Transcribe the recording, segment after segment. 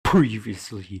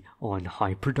Previously on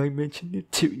Hyperdimension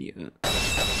Neptunia.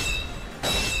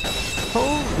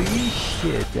 Holy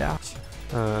shit,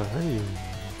 hey.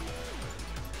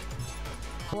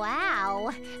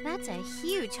 Wow, that's a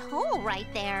huge hole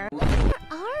right there. Where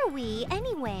are we,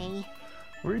 anyway?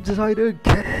 We're inside a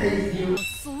cave.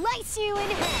 Slice you in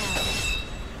half.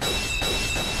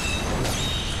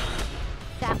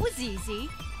 That was easy.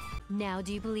 Now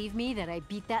do you believe me that I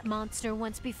beat that monster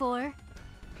once before?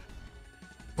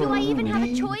 Do I even have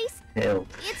a choice? Hell.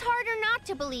 It's harder not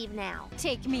to believe now.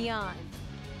 Take me on.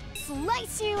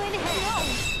 Slice you in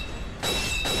half.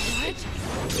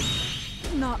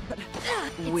 What? Not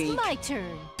bad. It's my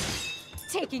turn.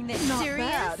 Taking this Not serious?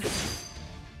 bad.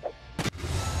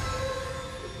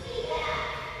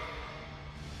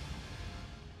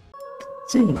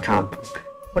 Saying comic book,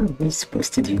 what are we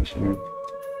supposed to do here?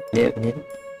 Nep Nep,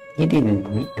 you didn't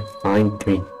read the fine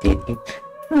print, did you?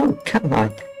 Oh, come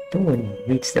on. No one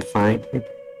reads the fine print.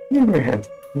 Never have,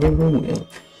 never will.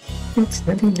 It's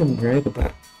nothing to brag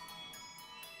about.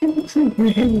 It looks like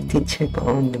we're heading to check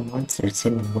on the monsters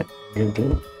and what they're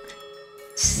doing.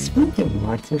 Speaking of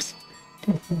monsters,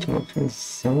 the huge monster is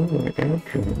somewhere out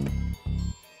here.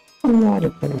 A lot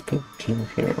of other people came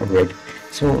here already,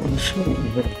 so I'm sure we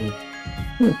will be.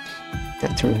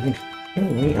 That's right.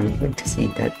 Anyway, I'm going to see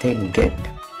that thing again.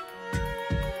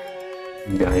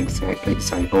 Not exactly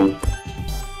as I hope.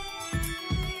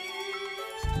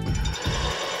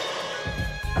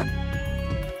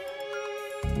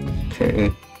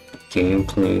 Okay,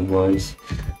 gameplay wise,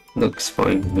 looks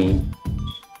fine to me.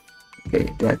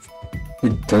 Okay, that's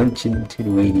the dungeon to the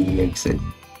way the exit.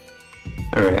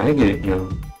 Alright, I get it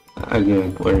now. I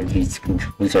get what these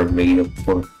controls are made up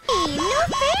for. Hey, no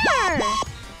fair!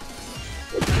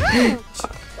 Ouch!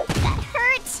 That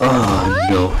hurts! Oh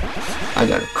no, I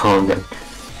gotta calm down.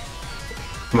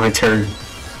 My turn.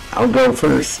 I'll go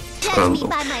first. Judge me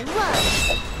by my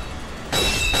looks.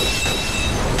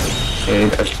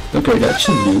 And okay, that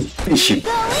should do. It should.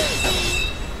 Go easy.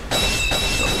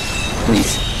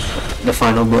 Please, the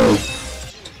final blow.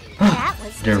 That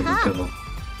was There tough. we go.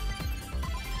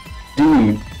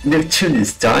 Dude, Neptune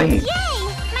is dying. Yay!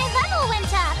 My level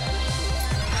went up.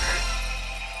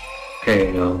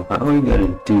 Okay, how am I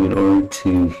gonna do in order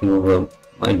to heal up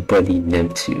my buddy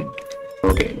Neptune?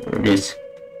 Okay, there it is.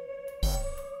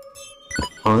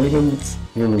 Items,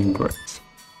 healing grass.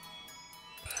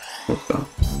 Okay.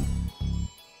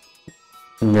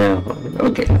 Now,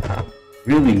 okay,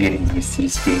 really getting used to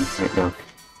this game right now,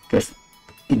 because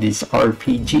it is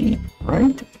RPG,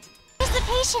 right? Where's the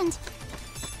patient?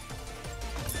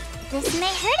 This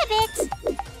may hurt a bit.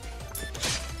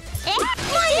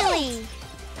 Finally!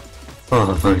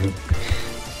 Oh,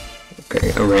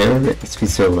 okay, around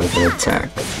it's so like an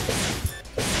attack.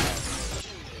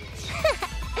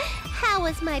 How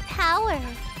was my power?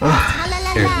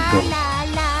 There we go.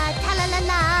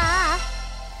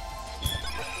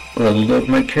 Leveled up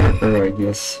my character, I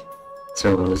guess.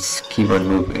 So let's keep on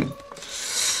moving.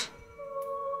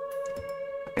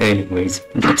 Anyways,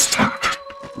 let's talk.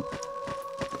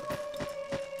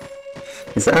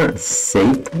 Is that a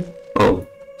safe? Oh.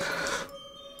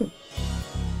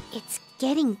 It's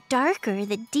getting darker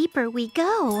the deeper we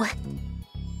go. Nep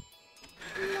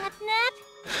Nep?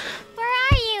 Where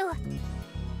are you?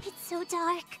 It's so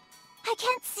dark. I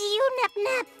can't see you, Nep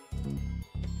Nep.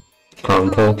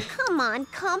 Compo. Come on,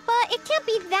 Compa. It can't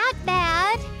be that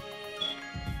bad.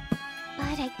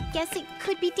 But I guess it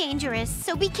could be dangerous,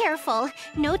 so be careful.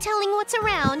 No telling what's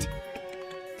around.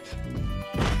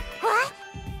 What?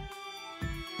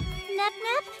 Nep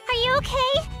Nep, are you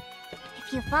okay?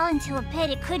 If you fall into a pit,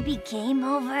 it could be game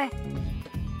over.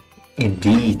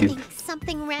 Indeed. I think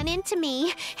something ran into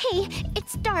me. Hey,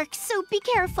 it's dark, so be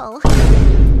careful.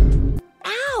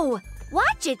 Ow!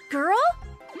 Watch it, girl!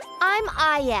 I'm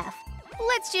IF.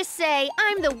 Let's just say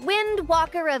I'm the Wind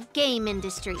Walker of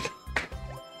Gamindustri.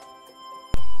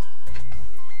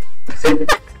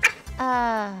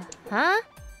 Huh?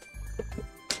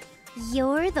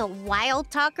 You're the Wild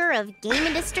Talker of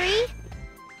Gamindustri?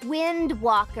 Wind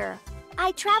Walker.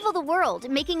 I travel the world,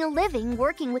 making a living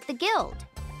working with the guild.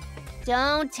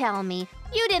 Don't tell me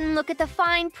you didn't look at the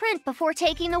fine print before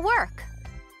taking the work.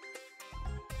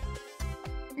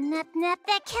 Nep Nep,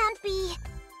 that can't be.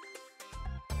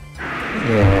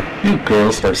 Yeah, you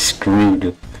girls are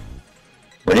screwed.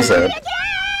 What is that?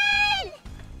 Again!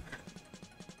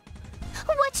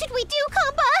 What should we do,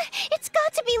 Compa? It's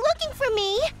got to be looking for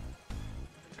me.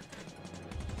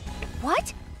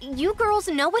 What? You girls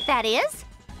know what that is?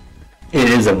 It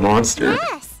is a monster.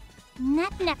 Yes!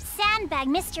 Nep Nep sandbag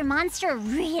Mr. Monster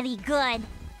really good.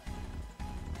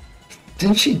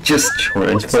 Didn't she just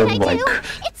What should transform I like do?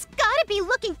 It's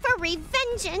looking for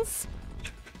revengeance.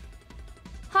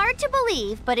 Hard to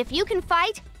believe, but if you can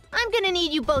fight, I'm gonna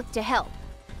need you both to help.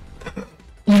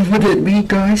 You wouldn't me,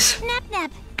 guys? Nep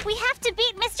Nep, we have to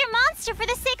beat Mr. Monster for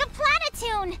the sake of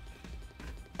Planetune.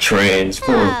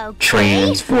 Transform, Okay,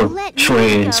 transform, let me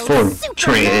transform, go. Super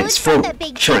transform, mode for the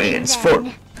big transform.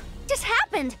 then. Just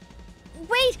happened.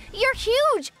 Wait, you're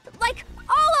huge, like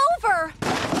all over.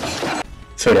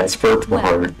 So that's fourth Well,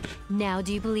 hard. now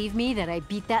do you believe me that I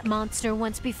beat that monster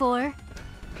once before?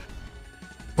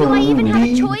 Do I even have a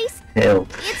Holy choice? hell.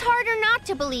 It's harder not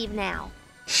to believe now.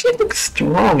 She looks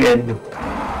strong and...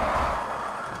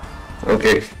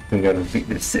 Okay, we gotta beat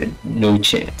this in. No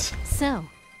chance. So,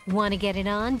 want to get it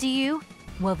on, do you?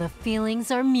 Well, the feelings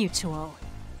are mutual.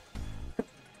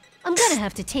 I'm gonna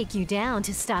have to take you down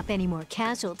to stop any more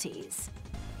casualties.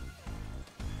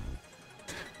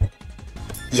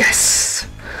 Yes!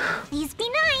 Please be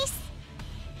nice.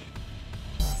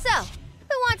 So,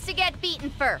 who wants to get beaten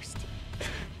first?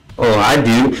 Oh, I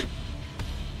do.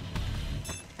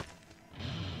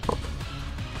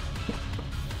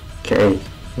 Okay.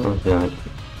 Oh god.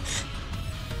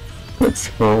 What's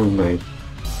wrong with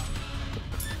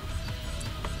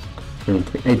my...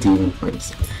 I do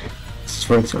place.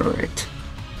 Strength's alright.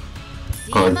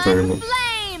 On Demon thermal.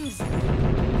 flames!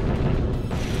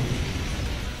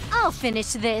 I'll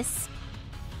finish this.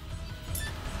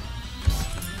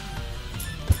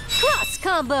 Cross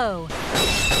combo!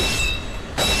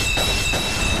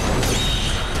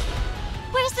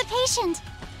 Where's the patient?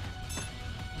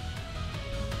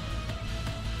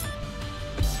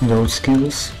 No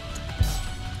skills.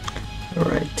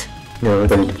 Alright. Now we're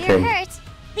gonna If you're defend. hurt,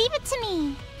 leave it to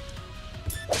me.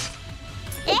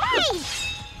 Hey!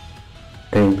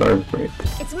 And guard break.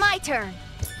 It's my turn.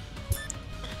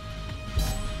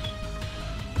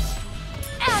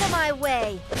 Out of my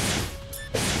way.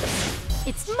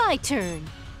 It's my turn.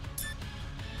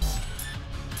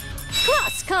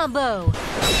 Cross combo!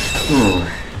 Ooh.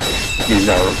 Use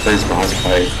our first boss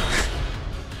fight.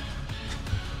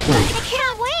 I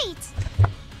can't wait.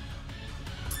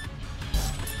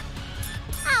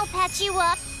 I'll patch you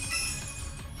up.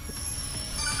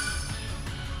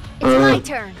 It's my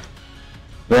turn.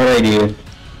 Bad idea. Here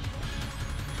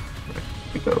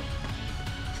we go.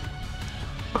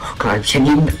 Oh god, can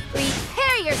you...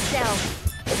 Prepare yourself.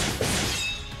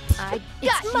 I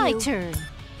got It's my you. turn.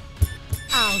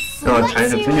 I'll Oh, I'm slice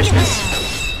trying to you finish in this. half.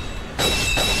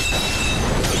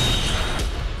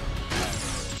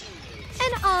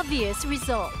 An obvious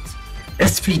result.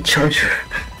 SP Charger.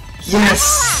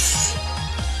 Yes!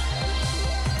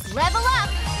 Level up.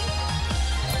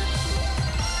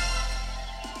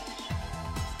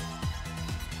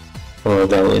 Well,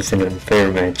 that was an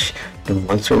unfair match. The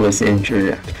monster was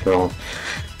injured after all.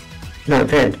 Not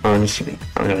bad, honestly.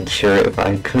 I'm not sure if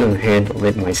I could have handled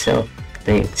it myself.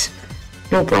 Thanks.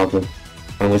 No problem.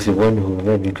 I was the one who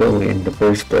let it go in the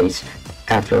first place,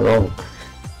 after all.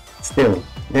 Still,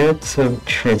 that's some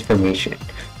transformation.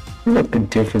 You look a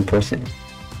different person.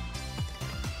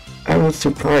 I was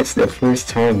surprised the first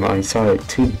time I saw it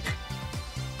too.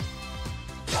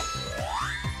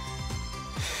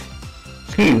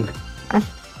 Phew, I'm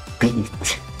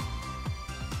beat.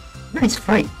 Nice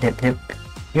fight, Nep Nep.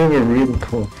 You were really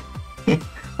cool.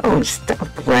 Oh, stop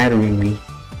flattering me.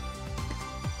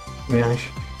 Really?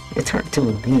 It's hard to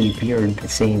believe you're the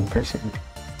same person.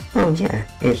 Oh yeah,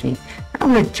 Iffy. I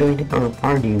want to join in on a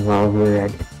party while we're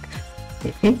at it.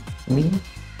 Iffy? Me?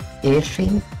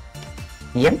 Iffy?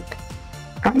 Yep.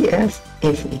 Oh yes,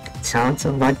 Iffy. Sounds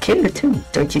a lot cuter too,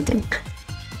 don't you think?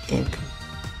 Iffy.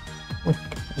 What?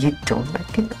 You don't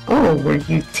like it? Oh, were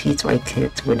you teased by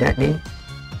kids with that name?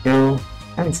 No,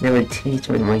 I was never teased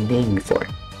with my name before.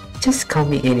 Just call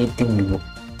me anything you want.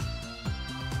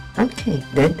 Okay,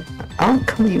 then I'll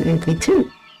call you Iffy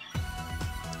too.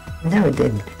 Now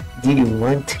then, do you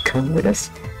want to come with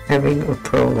us? Having a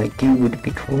pro like you would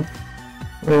be cool.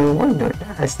 Well, why not?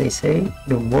 As they say,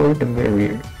 the more the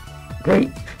merrier. Great.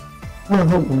 Well, I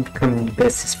hope we become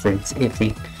bestest friends,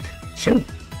 Iffy. Sure,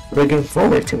 looking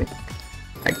forward to it.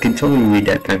 I can totally read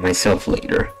that by myself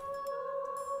later.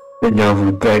 But now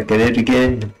we're back at it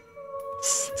again.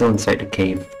 Still inside the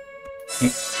cave.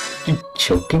 You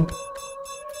choking?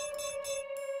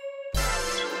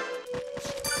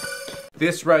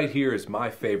 This right here is my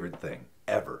favorite thing,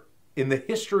 ever. In the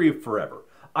history of forever.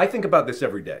 I think about this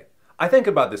every day. I think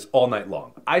about this all night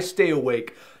long. I stay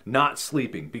awake, not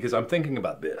sleeping, because I'm thinking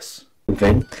about this.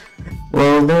 Event?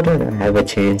 Well, now that I have a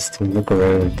chance to look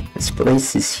around, this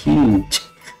place is huge.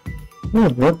 We're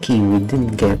lucky we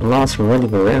didn't get lost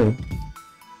running around.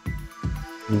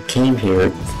 We came here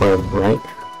for, right?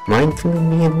 mind filling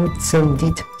me in with some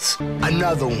details?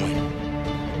 Another one.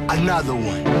 Another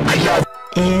one.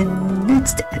 And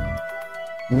that's that.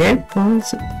 Nep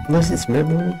loses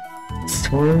memory,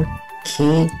 store,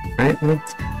 key,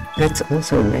 fragments. That's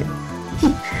also red.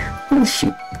 Oh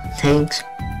shoot, thanks.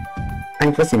 I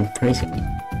wasn't praising you.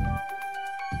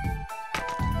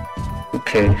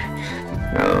 Okay,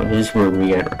 now this is where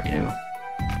we at right now.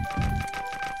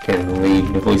 Can't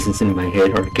believe the voices in my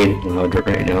head are getting louder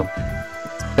right now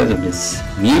because of this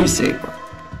music.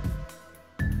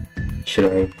 Should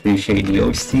I appreciate the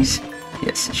OSTs?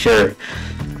 Yes, sure.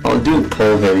 I'll do a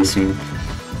poll very soon.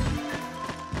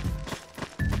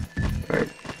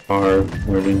 Alright,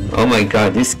 warning. Oh my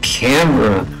god, this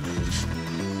camera!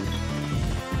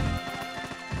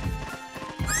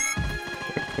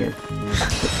 Right here.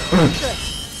 Good.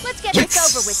 Let's get this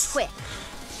over with quick.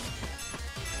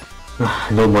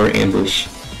 No more ambush.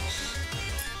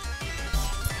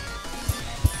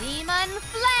 Demon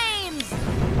flames!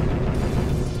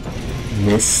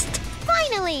 Missed.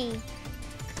 Finally!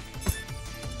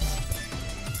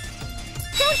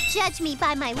 Don't judge me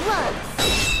by my looks.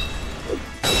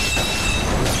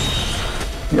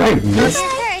 I missed.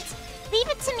 It hurts. Leave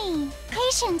it to me.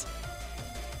 Patient.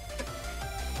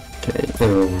 Okay,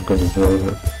 I'm gonna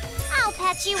go. I'll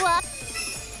patch you up.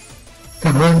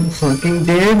 Come on, fucking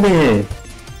damn it!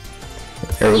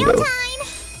 There we Heal go. time.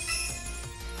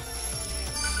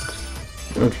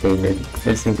 Okay, then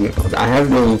let's think about it. I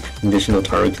have no additional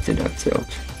targets to that, so.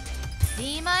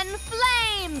 Demon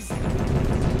flames!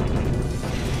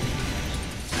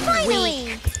 Finally!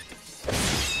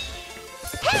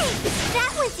 Hey!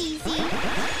 That was easy!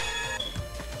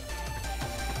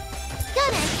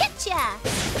 Gonna hit ya!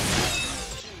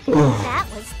 Oh, That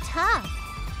was tough.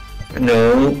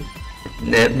 no.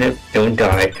 Nep Nep, don't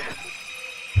die.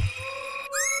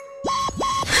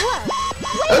 Whoa!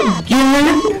 Wait up!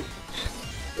 Again?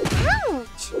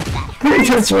 Ouch! That Pretty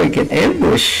sure hurts! so I can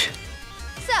ambush.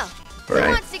 So, who Right,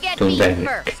 wants to get don't beat panic.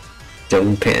 first?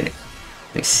 Don't panic.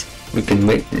 Nice. We can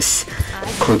make this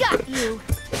quick. Got you!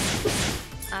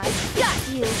 I got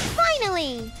you!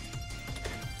 Finally!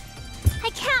 I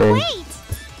can't Okay. wait!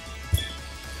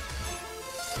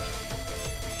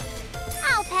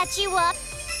 I'll patch you up!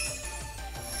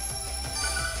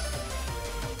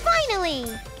 Finally!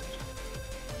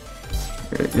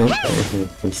 No, okay,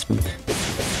 please.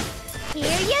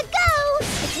 Here you go!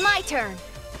 It's my turn!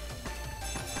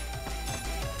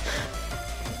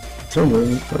 Don't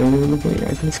worry,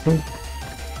 I can escape.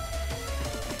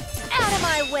 Out of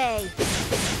my way!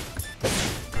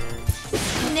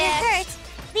 It hurts!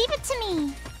 Leave it to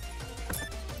me!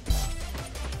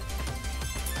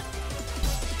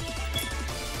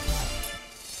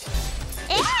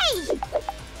 Hey!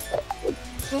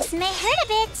 This may hurt a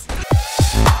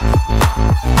bit.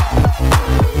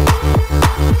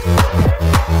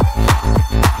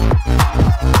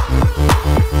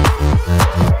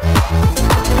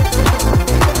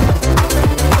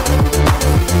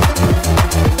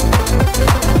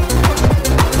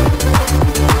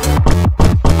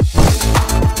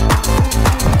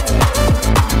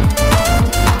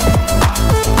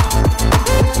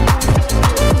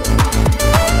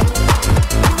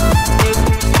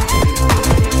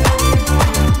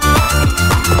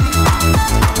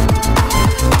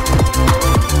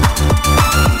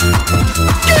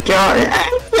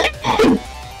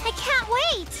 I can't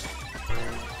wait!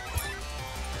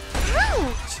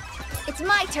 Ouch! It's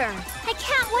my turn! I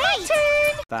can't wait! My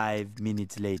turn! 5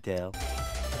 minutes later.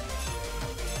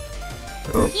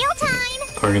 Oh, Heal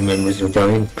time! party members are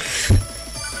dying.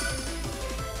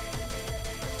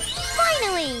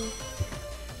 Finally!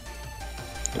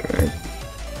 Alright.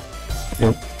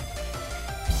 Nope.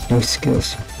 No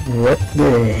skills. What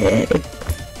the heck?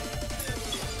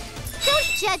 Don't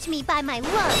judge me by my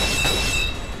looks!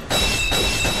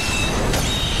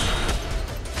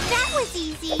 That was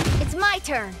easy! It's my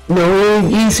turn! No,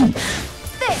 easy.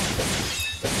 There!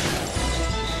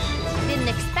 Didn't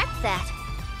expect that.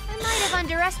 I might have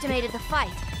underestimated the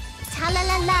fight.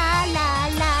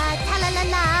 Ta-la-la-la-la-la,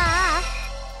 ta-la-la-la!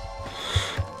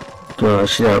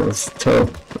 Gosh, that was tough.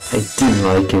 I didn't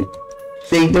like it.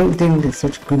 They don't think they're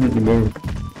such good at the game.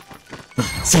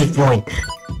 Save point!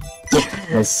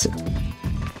 Yes!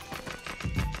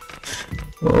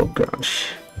 Oh gosh.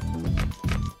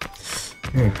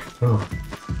 Oh.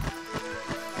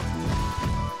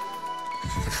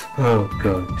 Oh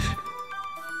gosh.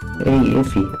 Hey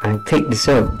Iffy, I picked this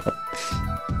up.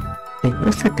 It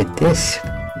looks like a disc.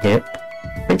 Yep.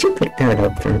 Where'd you pick that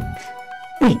up from?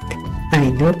 Wait, I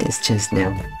noticed just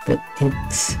now, but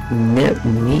it's Nep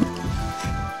Nep.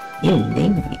 You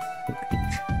named me.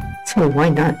 So why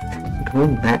not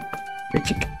going back? Where'd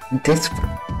you get this from?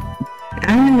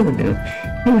 I don't know.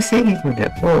 It was hanging on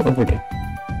that wall over there.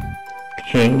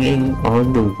 Hanging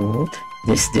on the wall?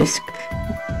 This disc?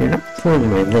 You're not pulling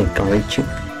my leg, aren't you?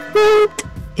 What?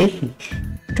 Hey,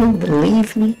 don't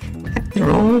believe me?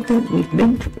 After all that we've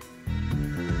been through.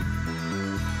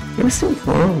 You're so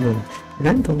wrong,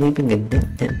 not believing in Nep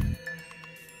Nep.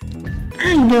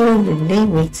 I know the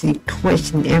name makes you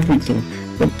question everything,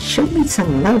 but show me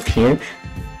some love here.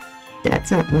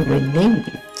 That's not what my name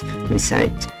means.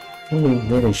 Besides, only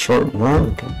met a short while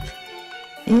ago.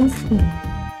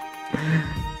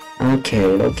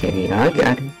 Okay, I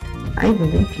got it. I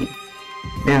believe you.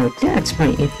 Now that's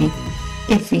my Iffy.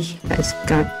 Iffy has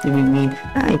got to mean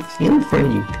I feel for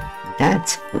you.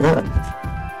 That's love.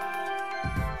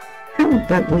 How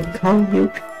about we call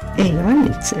you AI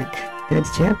instead?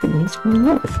 That's Japanese for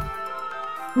love.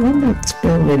 Why not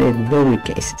spell it in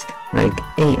lowercases, like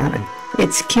AI?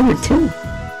 It's cute too.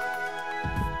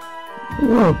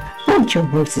 Whoa, hold your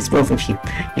horses, both of you.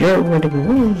 You're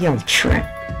running way off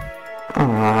track.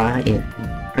 Are you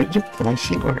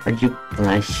blushing or are you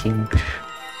blushing?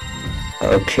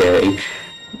 Okay.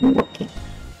 What?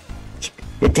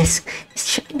 The disc is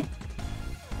shining.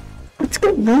 What's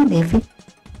going on, Evie?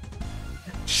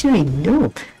 Should I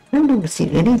know? I've never seen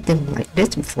anything like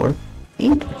this before,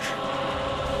 either.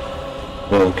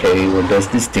 Okay, where does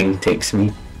this thing takes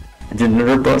me? Is it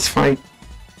another boss fight?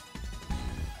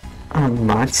 A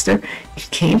monster? It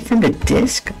came from the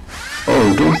disc?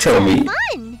 Oh, don't tell me.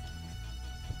 Fun.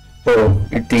 Oh,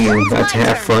 you think I'm about to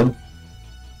have fun?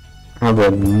 How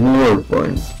about more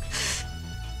fun?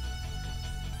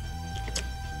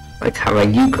 Like how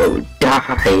about you go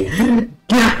die?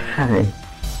 Die!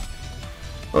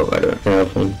 Oh, I don't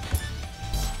have one.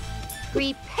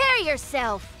 Prepare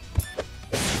yourself.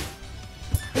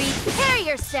 Prepare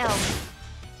yourself.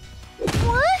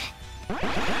 What?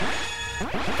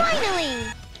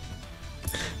 Finally!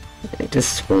 I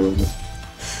just swallowed it.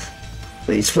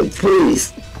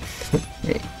 Please.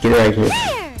 Hey, get out of here.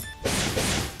 There!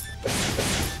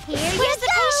 Here you go!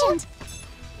 Patient?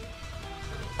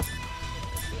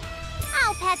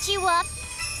 I'll patch you up.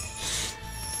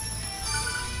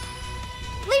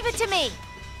 Leave it to me.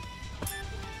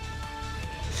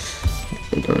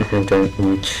 I don't have that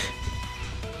much.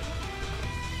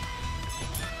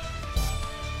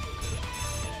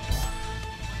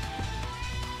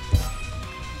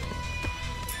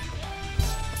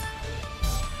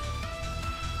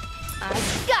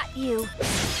 I've got you.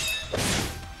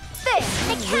 There,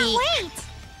 I can't wait.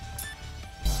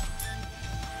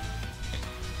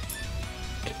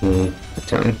 Okay,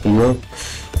 time heal.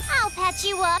 I'll patch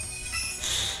you up.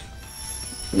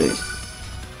 Please.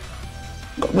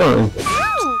 Come on.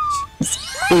 Ouch!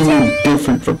 Ooh,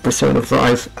 different from Persona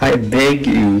 5. I beg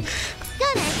you.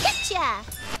 Gonna hit ya.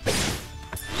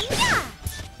 Yeah.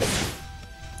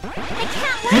 I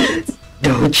can't wait.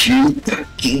 Don't you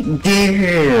fucking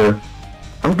dare.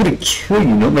 I'm gonna kill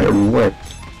you no matter what.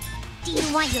 Do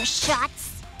you want your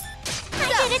shots? I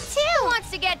did it too. Who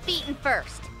wants to get beaten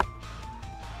first?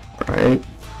 Alright.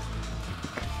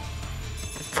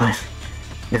 Fine.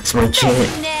 That's my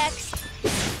chance. Next.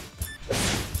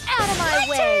 Out of my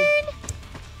way.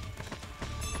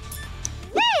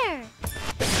 There.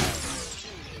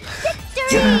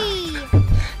 Victory!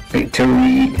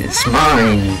 Victory is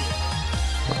mine.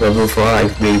 Level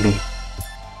 5, baby.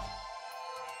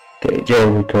 Okay, there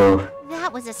we go.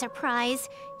 That was a surprise.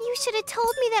 You should have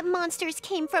told me that monsters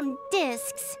came from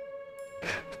discs.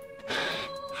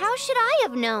 How should I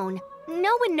have known?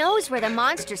 No one knows where the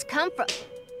monsters come from.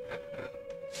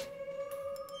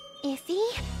 Iffy?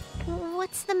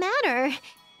 What's the matter?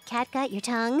 Cat got your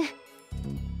tongue?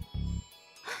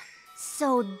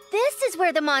 So this is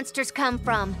where the monsters come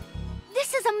from.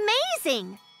 This is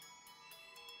amazing!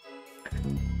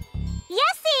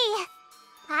 Yessie!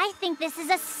 I think this is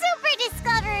a super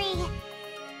discovery!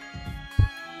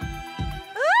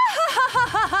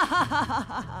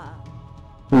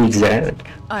 Who's that?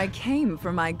 I came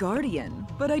for my guardian,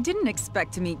 but I didn't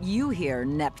expect to meet you here,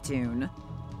 Neptune.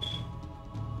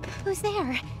 Who's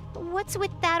there? What's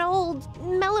with that old,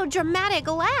 melodramatic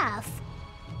laugh?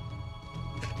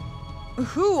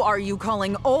 Who are you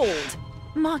calling old?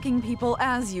 Mocking people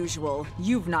as usual.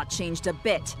 You've not changed a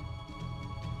bit.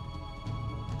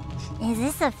 Is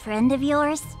this a friend of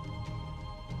yours?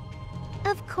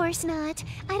 Of course not.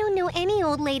 I don't know any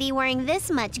old lady wearing this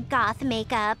much goth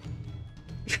makeup.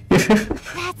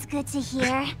 That's good to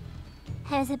hear.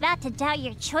 I was about to doubt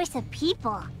your choice of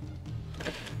people.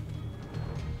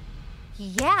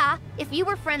 Yeah, if you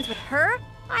were friends with her,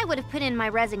 I would have put in my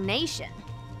resignation.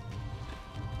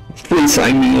 Please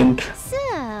sign me in.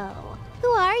 So, Who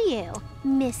are you,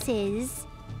 Mrs.?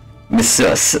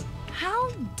 Mrs. How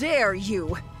dare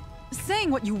you? Saying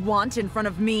what you want in front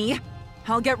of me.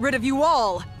 I'll get rid of you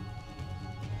all.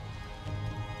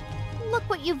 Look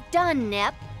what you've done,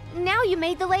 Nep. Now you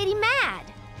made the lady mad.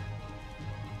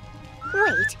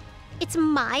 Wait, it's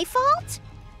my fault?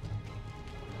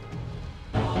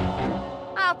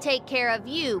 I'll take care of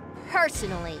you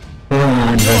personally.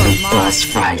 Another boss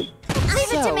fight.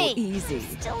 Leave it to me. Easy.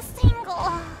 Still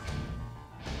single.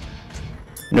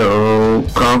 No,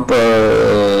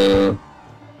 Compa.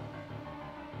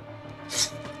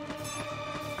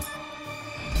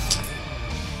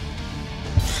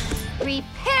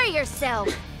 Prepare yourself.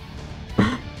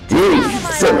 Dude, Out of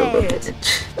my son of a way.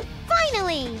 bitch.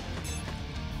 Finally.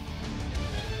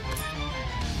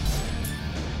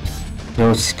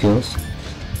 No skills.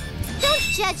 Don't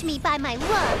judge me by my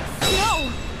looks.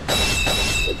 No!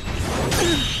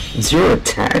 Zero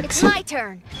attacks. It's my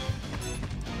turn.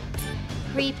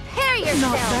 Prepare Not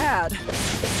yourself. bad.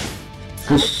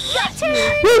 Your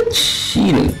turn. You're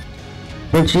cheating.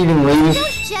 You're cheating, lady.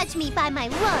 Don't judge me by my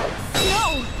looks.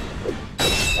 No!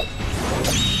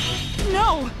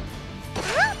 No!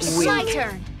 It's my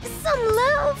turn. Some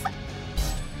love.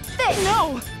 There.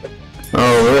 No!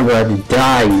 Oh, we're about to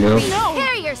die, you know? No!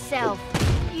 Prepare yourself.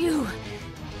 You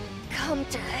come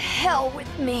to hell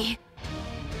with me.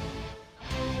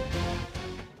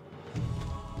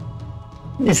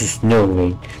 This is no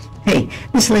way. Hey,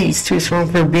 this lady's too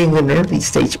strong for being an early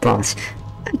stage boss.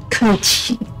 I can't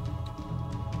cheat.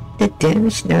 The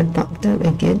damage that bumped up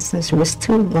against us was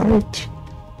too large.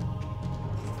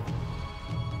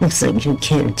 Looks like you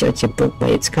can't judge a book by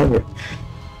its cover.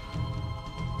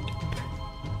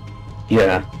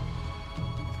 Yeah.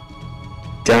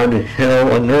 Down to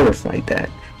hell on earth like that.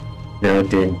 Now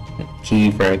then,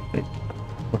 key fragment.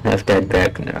 We'll have that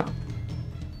back now.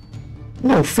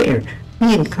 No fair.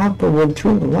 Me and Compa went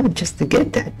through a lot just to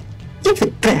get that. Give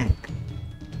it back.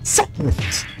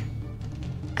 Silence.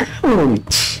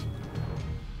 Ouch.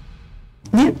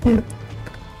 Nep Nep.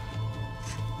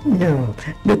 No,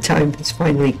 the time has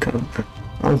finally come.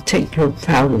 I'll take your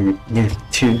power,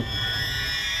 Neptune.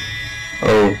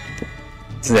 Oh,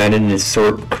 is that an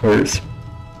sword curse?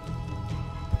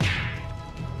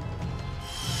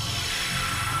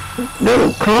 No,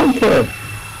 Compa!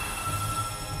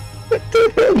 What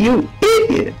the hell, you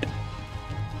idiot!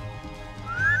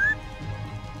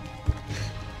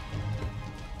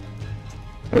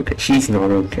 Okay, she's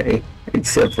not okay,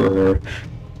 except for her.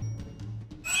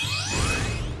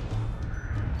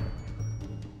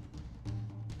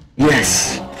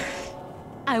 Yes!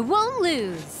 I won't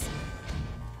lose.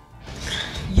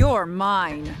 You're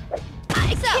mine.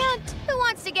 I can't. Who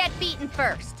wants to get beaten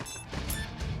first?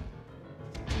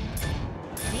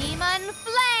 Demon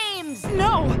flames.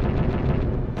 No!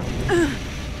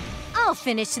 I'll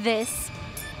finish this.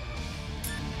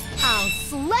 I'll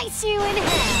slice you in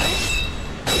half.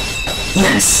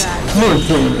 Yes! More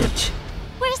damage!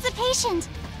 Where's the patient?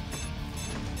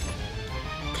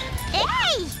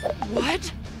 Hey!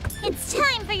 What? It's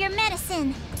time for your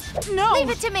medicine. No! Leave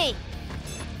it to me.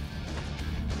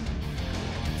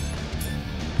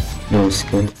 No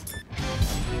skill.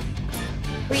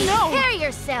 Prepare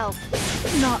yourself.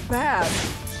 Not bad.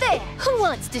 There. Who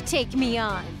wants to take me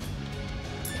on?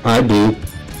 I do.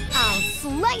 I'll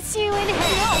slice you in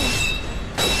half.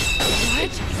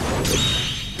 What?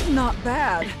 Not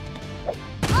bad.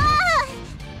 Ah!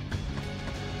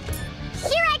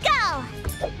 Here I go.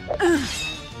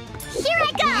 Here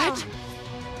I go. What?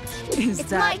 Is It's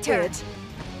that my turn. it?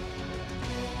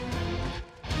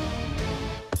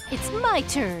 It's my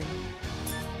turn.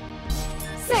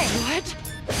 Say what?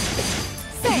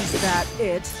 Say is that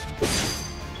it?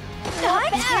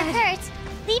 Not bad. It hurts.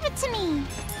 Leave it to me.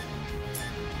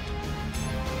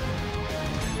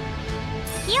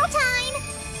 Heal time.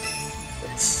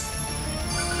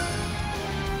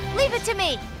 Leave it to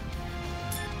me.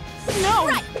 No!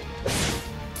 Right.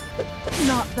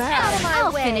 Not Out bad. of my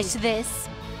I'll way. finish this.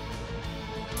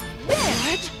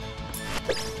 What?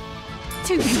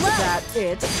 Too Is slow. that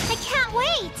it? I can't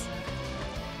wait.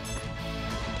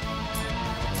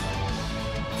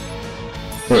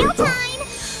 There Heal we go. time.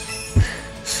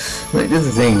 Like, this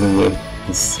is England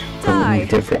is totally Die.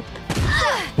 different.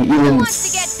 Who Even wants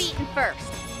to get beaten first?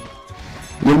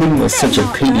 Women was such a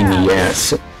Not pain in the bad.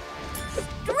 ass.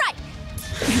 Right.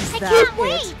 Is I that can't it?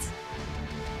 wait.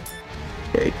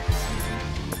 Okay.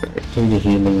 Do the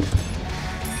healing.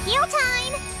 Heal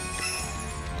time.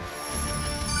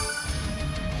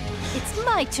 It's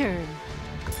my turn.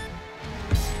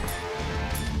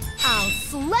 I'll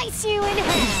slice you in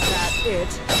half. Is that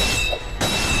it?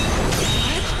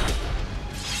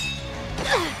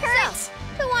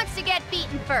 to get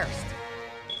beaten first?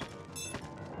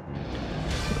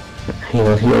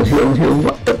 Heal,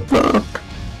 what the fuck?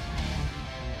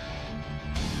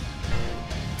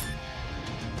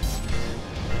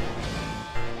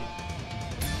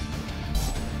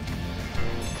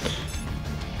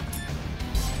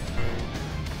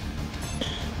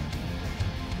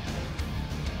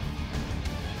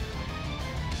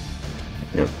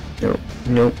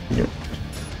 No.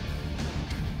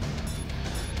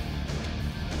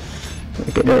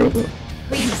 Okay, there we go.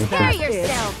 Prepare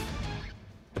yourself.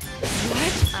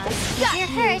 What? You're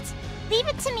hurt. Leave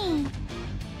it to me.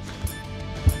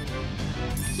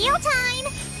 Heal time.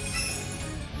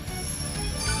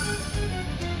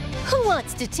 Who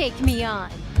wants to take me on?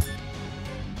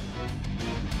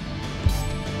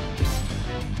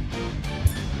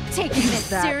 Taking this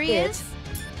serious?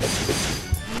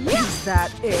 Is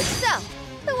that it? So,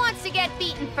 who wants to get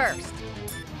beaten first?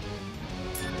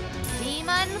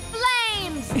 Demon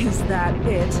Flames! Is that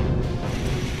it?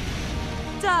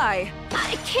 Die!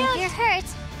 I can't! If you're hurt,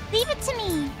 leave it to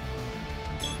me.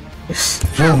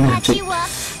 I'll Patch you up.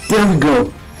 There we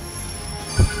go.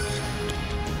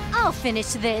 I'll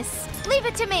finish this. Leave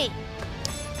it to me.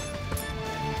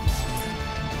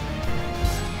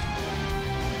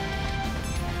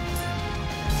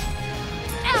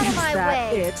 Out of my Is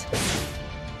that way. it?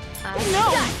 I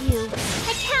got you.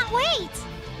 I can't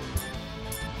wait.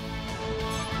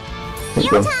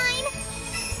 Heal time.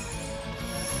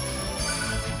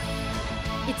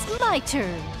 It's my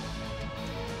turn.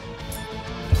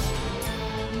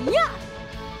 Yeah.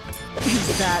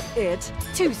 Is that it?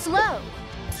 Too slow.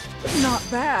 Not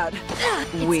bad.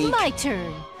 It's Weak. my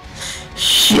turn.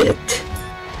 Shit.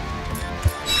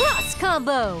 Cross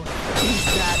combo. Is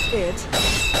that it?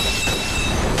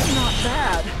 Not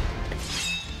bad.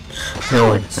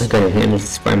 No, I gotta handle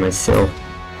this by myself.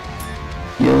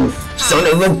 You son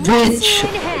of a bitch! In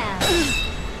half.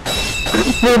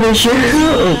 Finish it!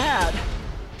 Bad.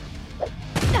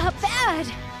 Not bad.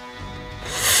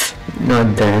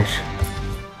 Not that.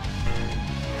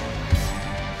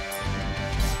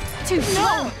 Too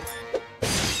slow.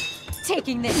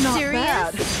 Taking this Not serious.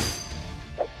 bad.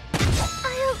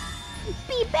 I'll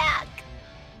be back.